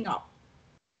taking off.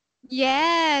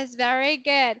 Yes, very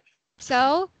good.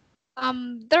 So,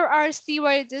 there are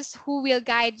stewardesses who will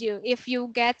guide you if you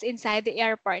get inside the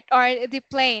airport or the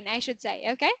plane, I should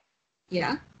say. Okay.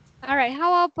 Yeah. All right.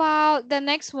 How about the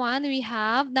next one? We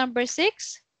have number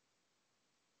 6.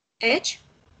 H.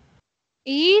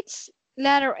 It's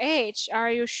letter H.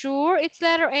 Are you sure it's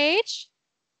letter H?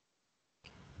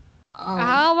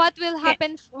 What will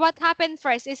happen? What happened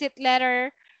first? Is it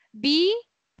letter B,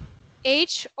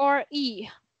 H, or E?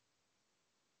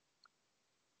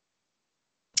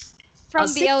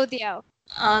 From the audio.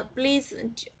 Please,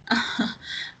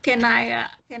 can I?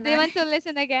 Do you want to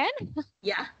listen again?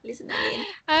 Yeah, listen again.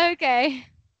 Okay.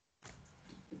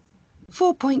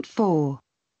 4.4.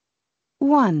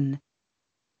 1.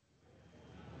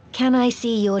 Can I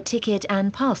see your ticket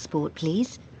and passport,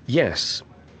 please? Yes.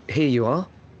 Here you are.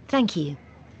 Thank you.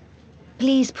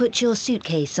 Please put your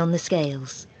suitcase on the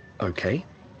scales. Okay.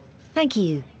 Thank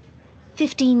you.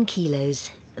 15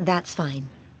 kilos. That's fine.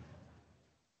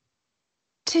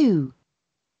 2.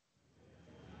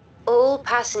 All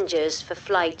passengers for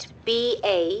flight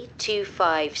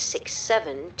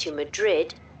BA2567 to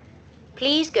Madrid,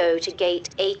 please go to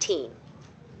gate 18.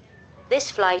 This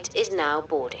flight is now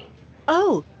boarding.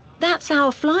 Oh, that's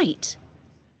our flight.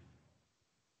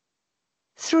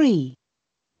 3.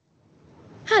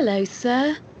 Hello,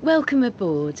 sir. Welcome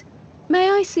aboard. May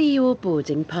I see your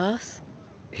boarding pass?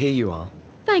 Here you are.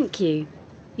 Thank you.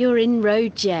 You're in row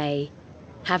J.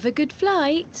 Have a good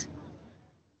flight.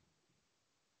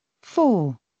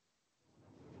 4.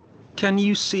 Can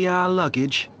you see our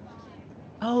luggage?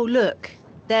 Oh, look.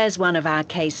 There's one of our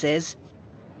cases.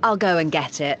 I'll go and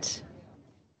get it.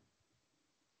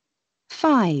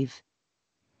 5.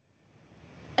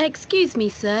 Excuse me,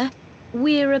 sir.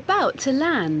 We're about to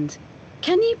land.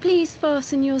 Can you please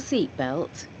fasten your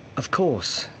seatbelt? Of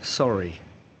course. Sorry.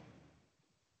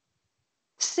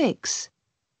 6.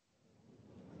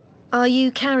 Are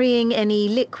you carrying any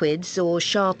liquids or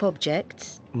sharp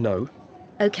objects? No.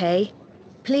 Okay.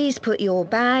 Please put your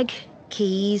bag,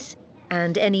 keys,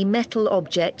 and any metal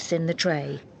objects in the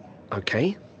tray.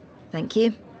 Okay. Thank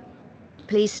you.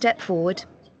 Please step forward.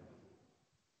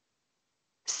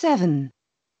 7.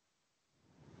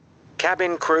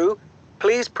 Cabin crew,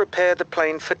 please prepare the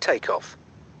plane for takeoff.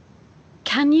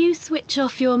 Can you switch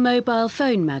off your mobile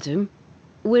phone, madam?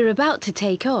 We're about to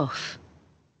take off.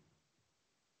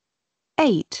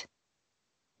 8.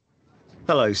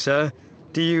 Hello, sir.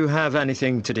 Do you have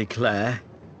anything to declare?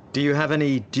 Do you have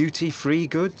any duty-free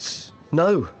goods?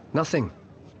 No, nothing.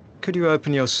 Could you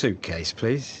open your suitcase,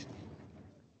 please?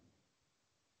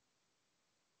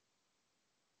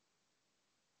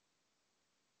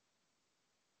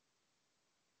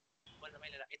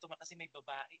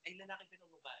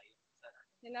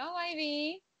 Hello,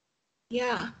 Ivy.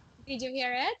 Yeah. Did you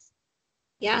hear it?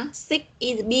 Yeah. 6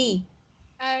 is B.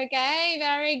 Okay,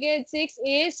 very good. 6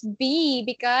 is B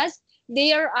because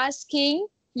they are asking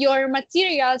your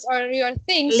materials or your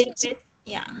things. Liquid.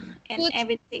 Yeah. And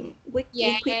everything.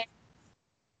 Liquid.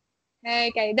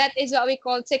 Okay, that is what we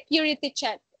call security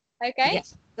check. Okay?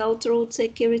 Yes. Go through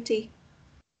security.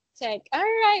 Check. All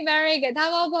right, very good.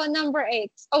 How about number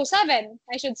 8? Oh, 7,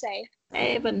 I should say.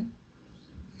 7.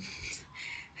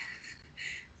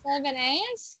 7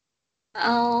 is?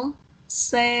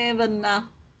 7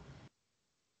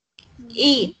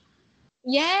 E.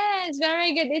 Yes,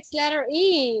 very good. It's letter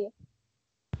E.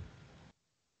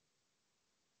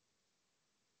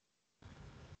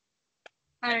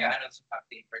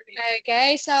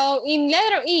 Okay, so in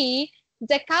letter E,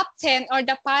 the captain or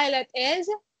the pilot is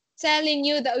telling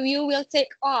you that you will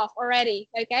take off already.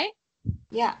 Okay?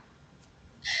 Yeah.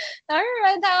 All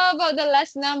right, how about the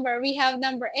last number? We have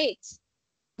number 8.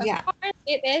 Of course,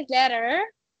 it is letter.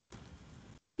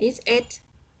 It's 8.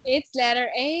 It's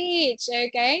letter H.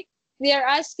 Okay? They are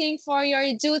asking for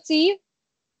your duty-free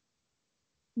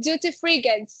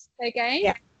goods. Okay?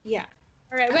 Yeah. Yeah.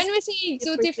 All right. When we say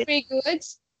duty-free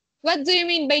goods, what do you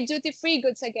mean by duty-free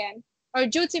goods again? Or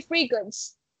duty-free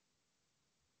goods?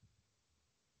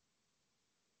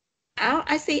 Oh,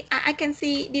 I see. I can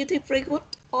see duty-free good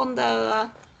on the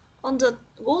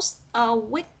goods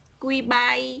which we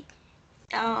buy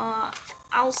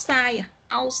outside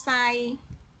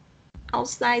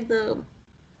the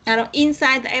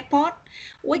inside the airport,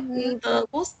 which the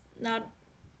goods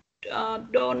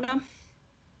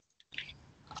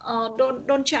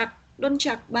don't check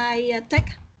by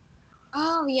tech.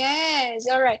 Oh, yes.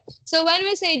 All right. So when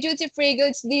we say duty-free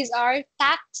goods, these are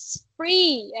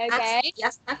tax-free. Okay?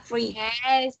 Yes, tax-free.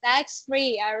 Yes,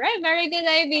 tax-free. All right. Very good,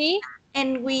 Ivy.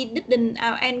 And we didn't,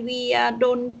 and we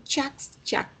don't check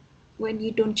when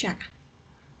you don't check.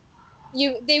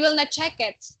 They will not check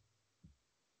it.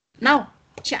 No,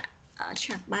 check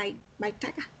by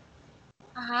tech.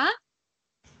 Oh,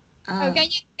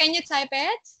 can you type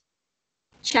it?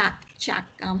 Check.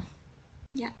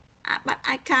 Yeah, but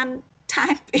I can't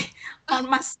type it on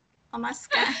my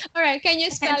scan. All right, can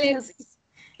you spell it?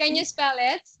 Can you spell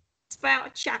it? Spell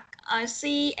check.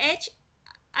 CHARGE.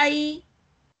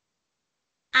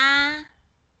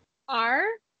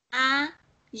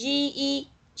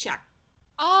 Check.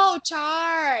 Oh,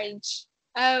 charge.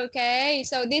 Okay,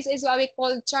 so this is what we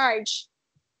call charge.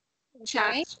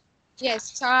 Okay.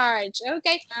 Yes, charge.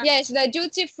 Okay. Yes, the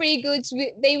duty-free goods,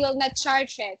 they will not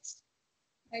charge it.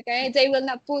 Okay, they will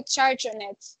not put charge on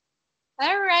it.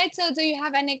 All right. So, do you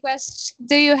have any question?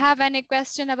 Do you have any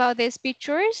question about these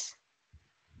pictures?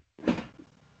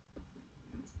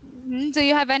 Do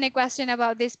you have any question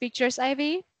about these pictures,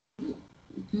 Ivy?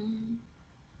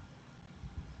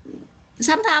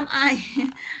 Sometimes I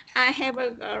have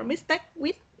a mistake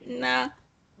with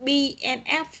B and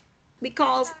F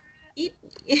because it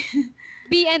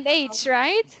B and H,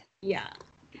 right? Yeah.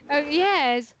 Oh,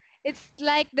 yes. It's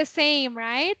like the same,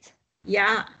 right?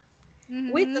 Yeah.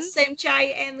 With the same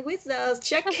child and with the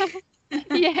check.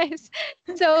 Yes.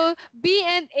 So B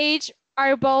and H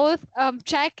are both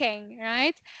checking,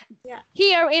 right? Yeah.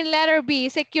 Here in letter B,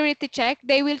 security check,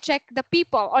 they will check the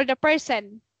people or the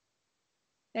person.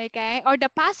 Okay, or the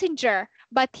passenger.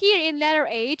 But here in letter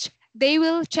H, they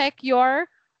will check your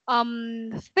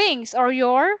things or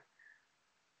your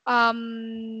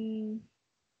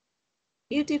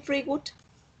duty-free good.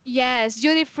 Yes,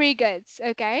 duty-free goods.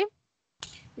 Okay.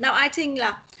 Now I think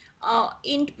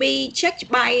in be checked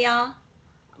by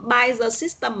the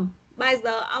system, by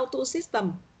the auto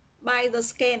system, by the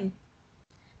scan,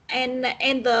 and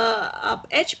the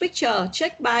H picture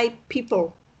checked by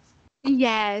people.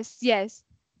 Yes, yes.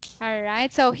 All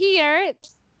right. So here,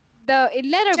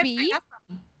 in letter B,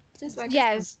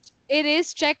 yes, it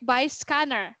is checked by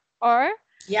scanner or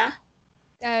yeah.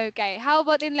 Okay. How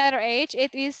about in letter H?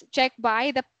 It is checked by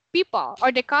the people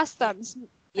or the customs.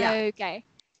 Yeah. Okay.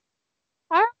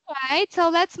 All right. So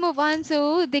let's move on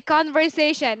to the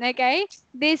conversation. Okay.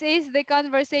 This is the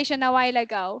conversation a while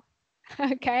ago.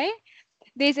 Okay.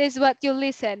 This is what you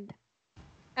listened.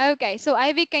 Okay. So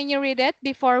Ivy, can you read it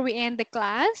before we end the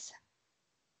class?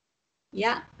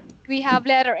 Yeah. We have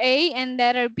letter A and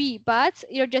letter B, but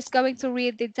you're just going to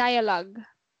read the dialogue.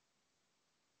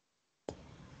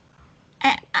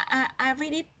 I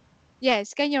read it.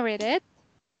 Yes, can you read it?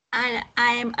 I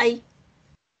am A.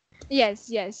 Yes,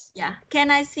 yes. Yeah.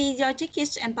 Can I see your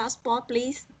tickets and passport,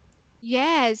 please?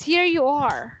 Yes, here you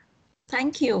are.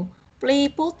 Thank you. Please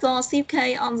put the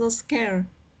suitcase on the scale.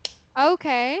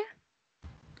 Okay.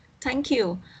 Thank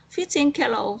you. 15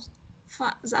 kilos.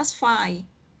 That's fine.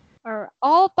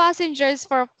 All passengers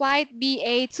for flight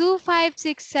BA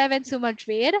 2567 to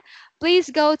Madrid,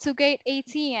 please go to gate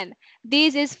 18.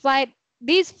 This flight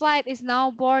is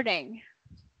now boarding.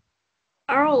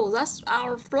 Oh, that's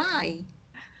our flight.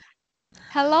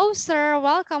 Hello, sir.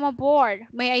 Welcome aboard.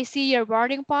 May I see your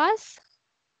boarding pass?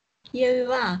 Here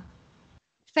you are.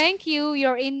 Thank you.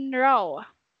 You're in row.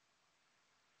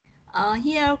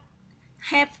 Here,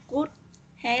 have good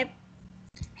flight.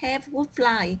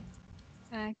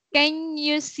 Can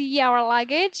you see our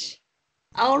luggage?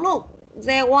 Oh, look,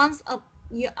 there one's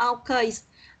our case.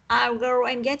 I'll go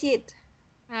and get it.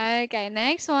 Okay,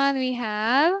 next one we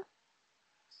have.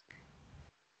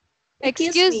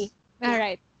 Excuse me. All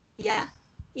right. Yeah.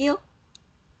 You?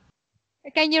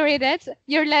 Can you read it?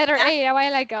 Your letter A a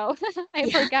while ago. I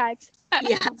forgot.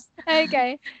 Yeah.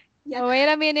 Okay. Yeah. Wait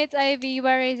a minute, Ivy.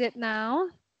 Where is it now?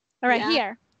 All right, Yeah.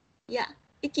 here. Yeah.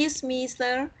 Excuse me,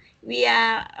 sir. We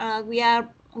are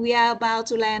about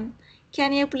to land.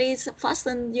 Can you please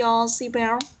fasten your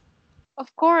seatbelt?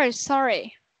 Of course.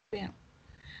 Sorry.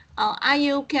 Are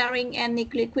you carrying any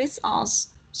liquids or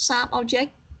sharp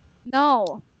object?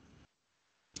 No.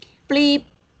 Please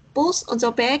put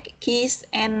the bag, keys,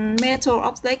 and metal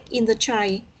object in the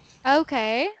tray.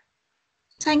 Okay.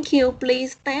 Thank you.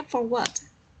 Please step forward.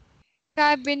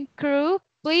 Cabin crew,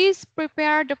 please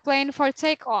prepare the plane for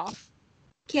takeoff.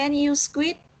 Can you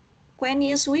switch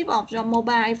off your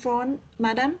mobile phone,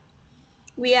 madam?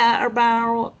 We are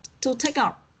about to take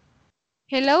off.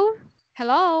 Hello?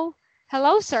 Hello?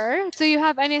 Hello, sir. Do you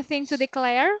have anything to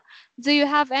declare? Do you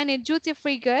have any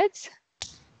duty-free goods?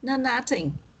 No,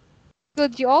 nothing.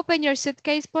 Could you open your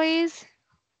suitcase, please?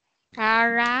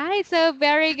 All right. So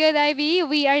very good, Ivy.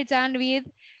 We are done with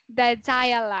the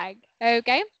dialogue.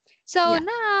 Okay. So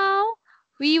now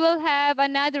we will have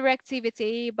another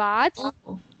activity, but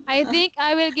I think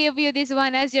I will give you this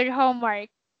one as your homework.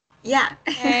 Yeah.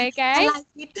 Okay. I like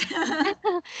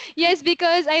it. Yes,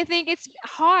 because I think it's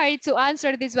hard to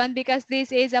answer this one because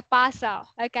this is a puzzle.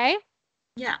 Okay.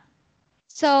 Yeah.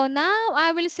 So now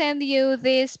I will send you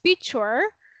this picture.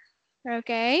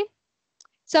 Okay.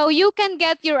 So you can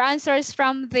get your answers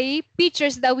from the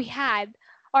pictures that we had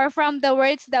or from the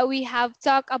words that we have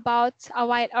talked about a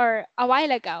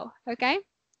while ago. Okay.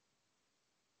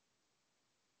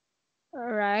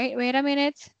 All right. Wait a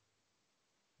minute.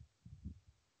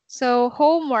 So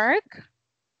homework.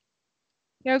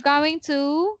 You're going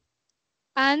to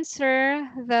answer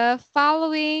the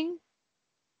following.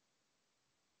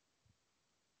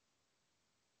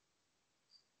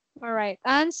 All right.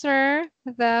 Answer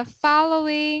the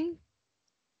following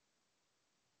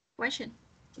question.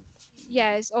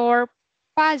 Yes, or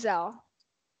puzzle.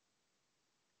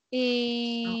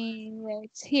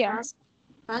 It's here.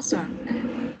 Puzzle.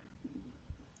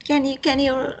 Can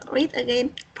you read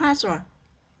again? Puzzle.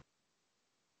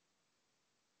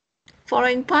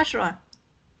 Following puzzle.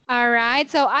 All right.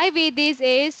 So Ivy, this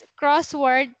is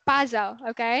crossword puzzle.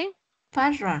 Okay.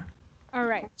 Puzzle. All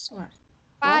right. Puzzle.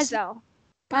 Puzzle.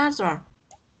 Puzzle.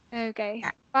 Okay.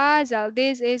 Yeah. Puzzle.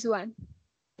 This is one.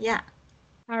 Yeah.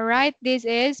 All right. This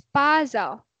is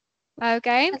puzzle.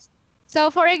 Okay.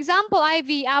 So for example,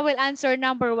 Ivy, I will answer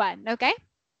number 1. Okay.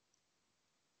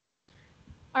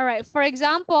 All right. For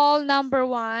example, number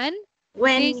 1.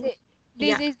 When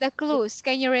this is the clues.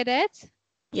 Can you read it?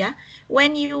 Yeah.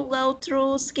 When you go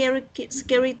through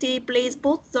security, please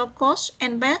put the coach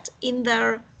and bat in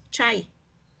the tray.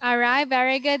 All right.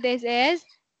 Very good. This is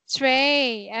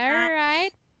tray. All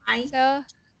right. So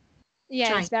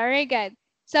yes, very good.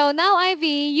 So now,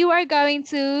 Ivy, you are going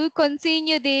to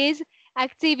continue this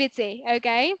activity.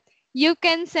 Okay. You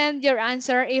can send your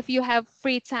answer if you have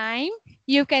free time.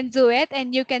 You can do it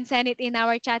and you can send it in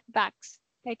our chat box.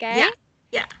 Okay. Yeah.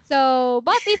 Yeah. So,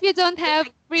 but if you don't have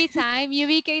free time,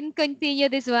 we can continue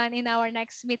this one in our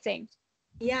next meeting.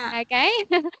 Yeah. Okay.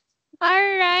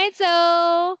 All right.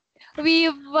 So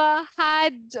we've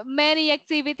had many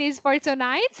activities for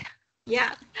tonight.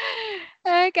 Yeah.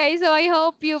 Okay. So I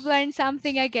hope you've learned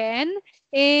something again.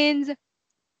 And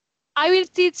I will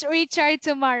teach Richard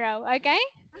tomorrow. Okay.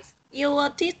 You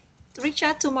will teach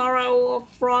Richard tomorrow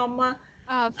from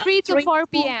 3 to 4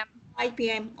 p.m. 5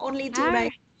 p.m. Only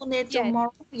today. Only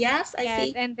tomorrow. Yes, I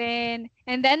see. And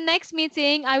then next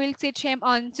meeting I will teach him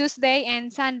on Tuesday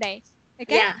and Sunday.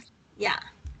 Okay? Yeah. Yeah.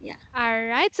 Yeah. All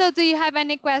right. So do you have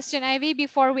any question, Ivy,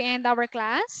 before we end our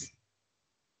class?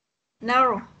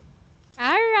 No.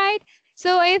 All right.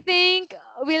 So I think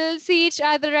we'll see each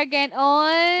other again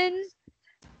on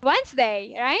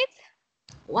Wednesday, right?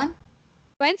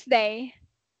 Wednesday.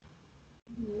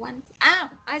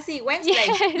 I see. Wednesday.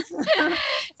 Yes.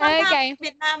 Okay.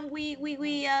 Vietnam, we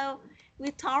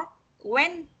talk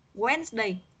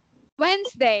Wednesday.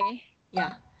 Wednesday.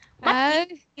 Yeah. But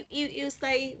you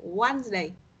say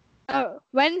Wednesday. Oh,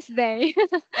 Wednesday.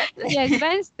 Yes,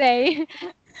 Wednesday.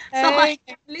 So I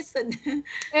can listen.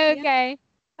 Okay.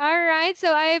 All right.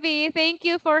 So Ivy, thank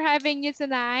you for having you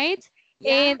tonight.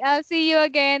 Yeah. And I'll see you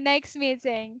again next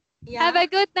meeting. Yeah. Have a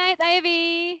good night,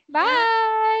 Ivy. Bye.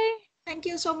 Yeah. Thank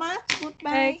you so much.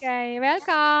 Goodbye. Okay.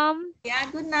 Welcome. Yeah.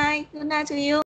 Good night. Good night to you.